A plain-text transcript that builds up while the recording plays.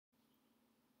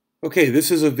Okay, this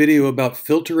is a video about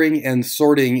filtering and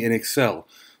sorting in Excel.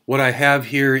 What I have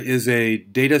here is a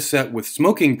data set with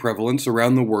smoking prevalence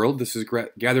around the world. This is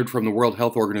gathered from the World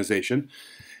Health Organization.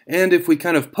 And if we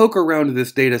kind of poke around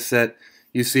this data set,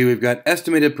 you see we've got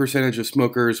estimated percentage of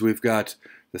smokers, we've got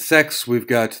the sex, we've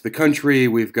got the country,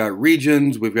 we've got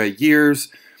regions, we've got years.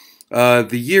 The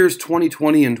years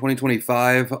 2020 and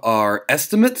 2025 are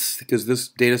estimates because this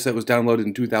data set was downloaded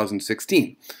in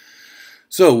 2016.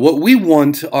 So what we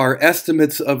want are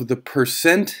estimates of the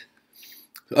percent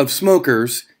of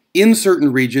smokers in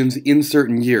certain regions in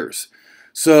certain years.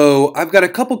 So I've got a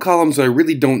couple columns that I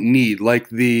really don't need,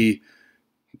 like the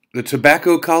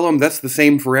tobacco column. That's the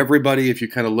same for everybody. If you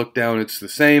kind of look down, it's the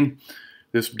same.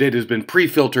 This data has been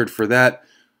pre-filtered for that.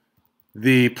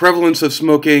 The prevalence of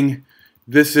smoking,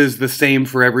 this is the same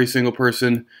for every single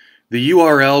person. The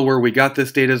URL where we got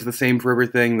this data is the same for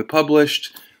everything. The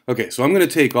published. Okay, so I'm going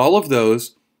to take all of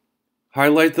those,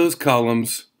 highlight those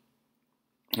columns,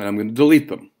 and I'm going to delete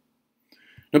them.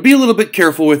 Now be a little bit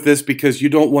careful with this because you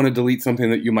don't want to delete something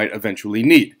that you might eventually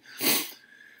need.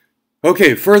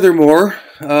 Okay, furthermore,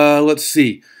 let's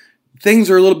see. Things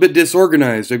are a little bit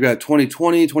disorganized. I've got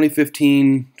 2020,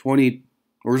 2015,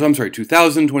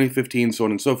 2000, 2015, so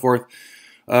on and so forth.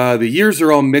 The years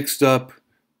are all mixed up.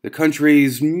 The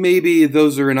countries, maybe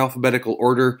those are in alphabetical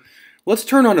order. Let's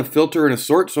turn on a filter and a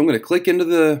sort. So I'm going to click into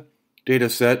the data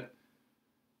set,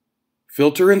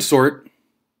 filter and sort.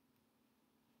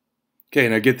 Okay,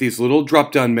 and I get these little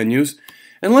drop-down menus.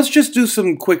 And let's just do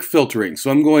some quick filtering.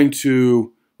 So I'm going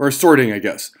to, or sorting, I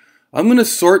guess. I'm going to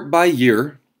sort by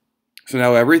year. So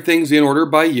now everything's in order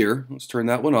by year. Let's turn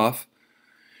that one off.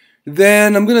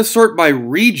 Then I'm going to sort by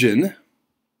region.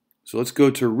 So let's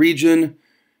go to region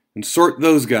and sort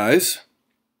those guys.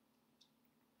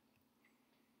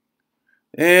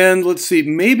 And let's see,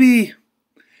 maybe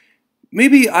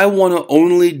I want to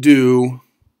only do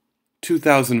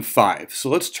 2005. So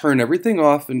let's turn everything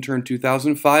off and turn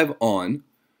 2005 on.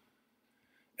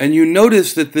 And you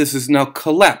notice that this is now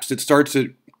collapsed. It starts at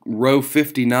row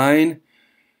 59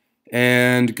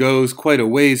 and goes quite a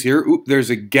ways here. Oop, there's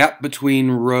a gap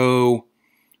between row,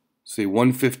 say,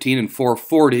 115 and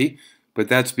 440. But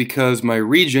that's because my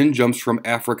region jumps from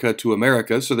Africa to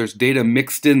America. So there's data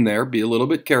mixed in there. Be a little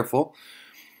bit careful.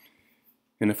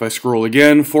 And if I scroll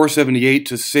again, 478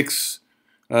 to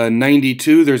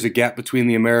 692, there's a gap between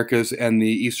the Americas and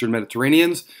the Eastern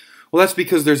Mediterraneans. Well, that's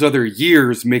because there's other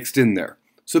years mixed in there.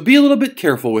 So be a little bit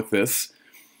careful with this.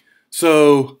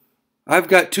 So I've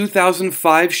got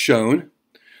 2005 shown.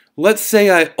 Let's say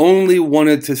I only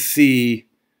wanted to see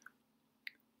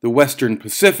the Western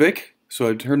Pacific. So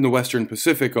I turn the Western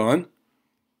Pacific on.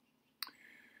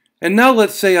 And now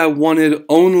let's say I wanted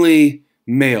only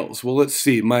males. Well, let's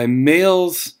see. My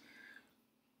males,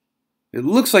 it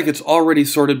looks like it's already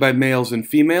sorted by males and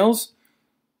females.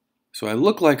 So I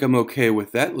look like I'm okay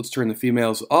with that. Let's turn the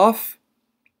females off.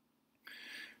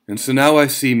 And so now I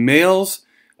see males,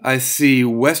 I see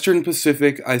Western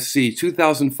Pacific, I see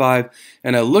 2005,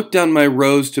 and I look down my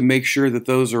rows to make sure that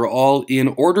those are all in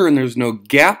order and there's no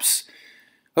gaps.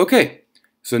 Okay.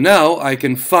 So now I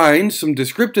can find some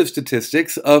descriptive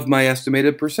statistics of my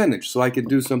estimated percentage. So I could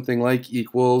do something like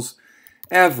equals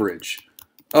average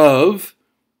of,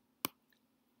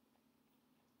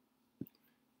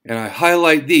 and I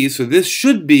highlight these. So this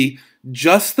should be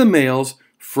just the males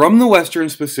from the Western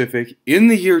Pacific in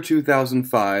the year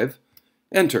 2005.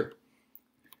 Enter.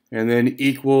 And then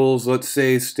equals, let's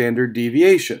say, standard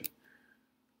deviation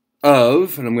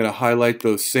of, and I'm going to highlight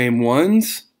those same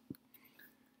ones.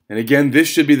 And again, this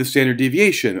should be the standard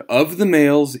deviation of the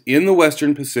males in the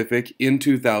Western Pacific in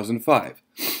 2005.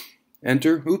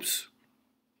 Enter. Oops.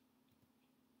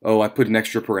 Oh, I put an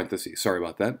extra parenthesis. Sorry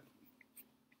about that.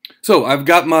 So I've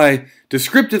got my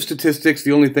descriptive statistics.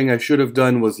 The only thing I should have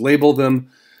done was label them.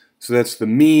 So that's the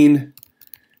mean,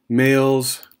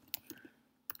 males,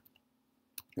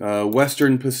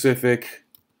 Western Pacific,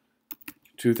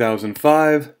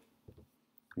 2005. I'm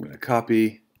going to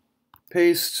copy,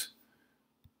 paste.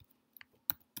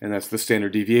 And that's the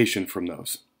standard deviation from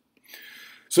those.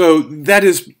 So that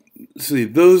is, see,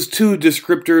 those two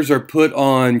descriptors are put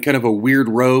on kind of a weird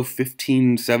row,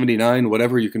 1579,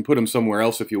 whatever. You can put them somewhere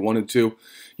else if you wanted to.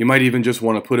 You might even just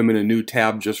want to put them in a new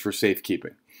tab just for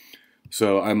safekeeping.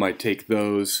 So I might take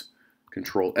those,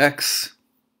 Control X,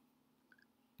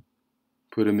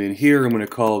 put them in here. I'm going to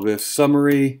call this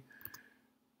summary.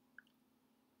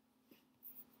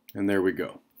 And there we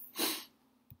go.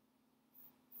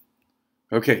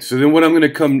 Okay, so then what I'm going to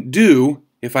come do,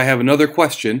 if I have another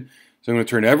question, so I'm going to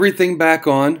turn everything back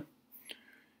on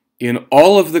in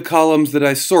all of the columns that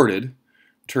I sorted,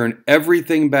 turn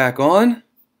everything back on,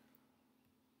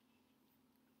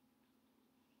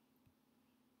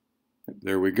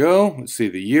 There we go. Let's see,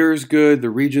 the year's good, the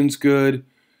region's good.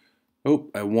 Oh,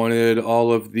 I wanted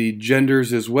all of the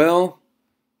genders as well.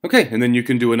 Okay, and then you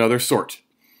can do another sort.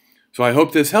 So I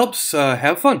hope this helps.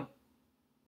 Have fun.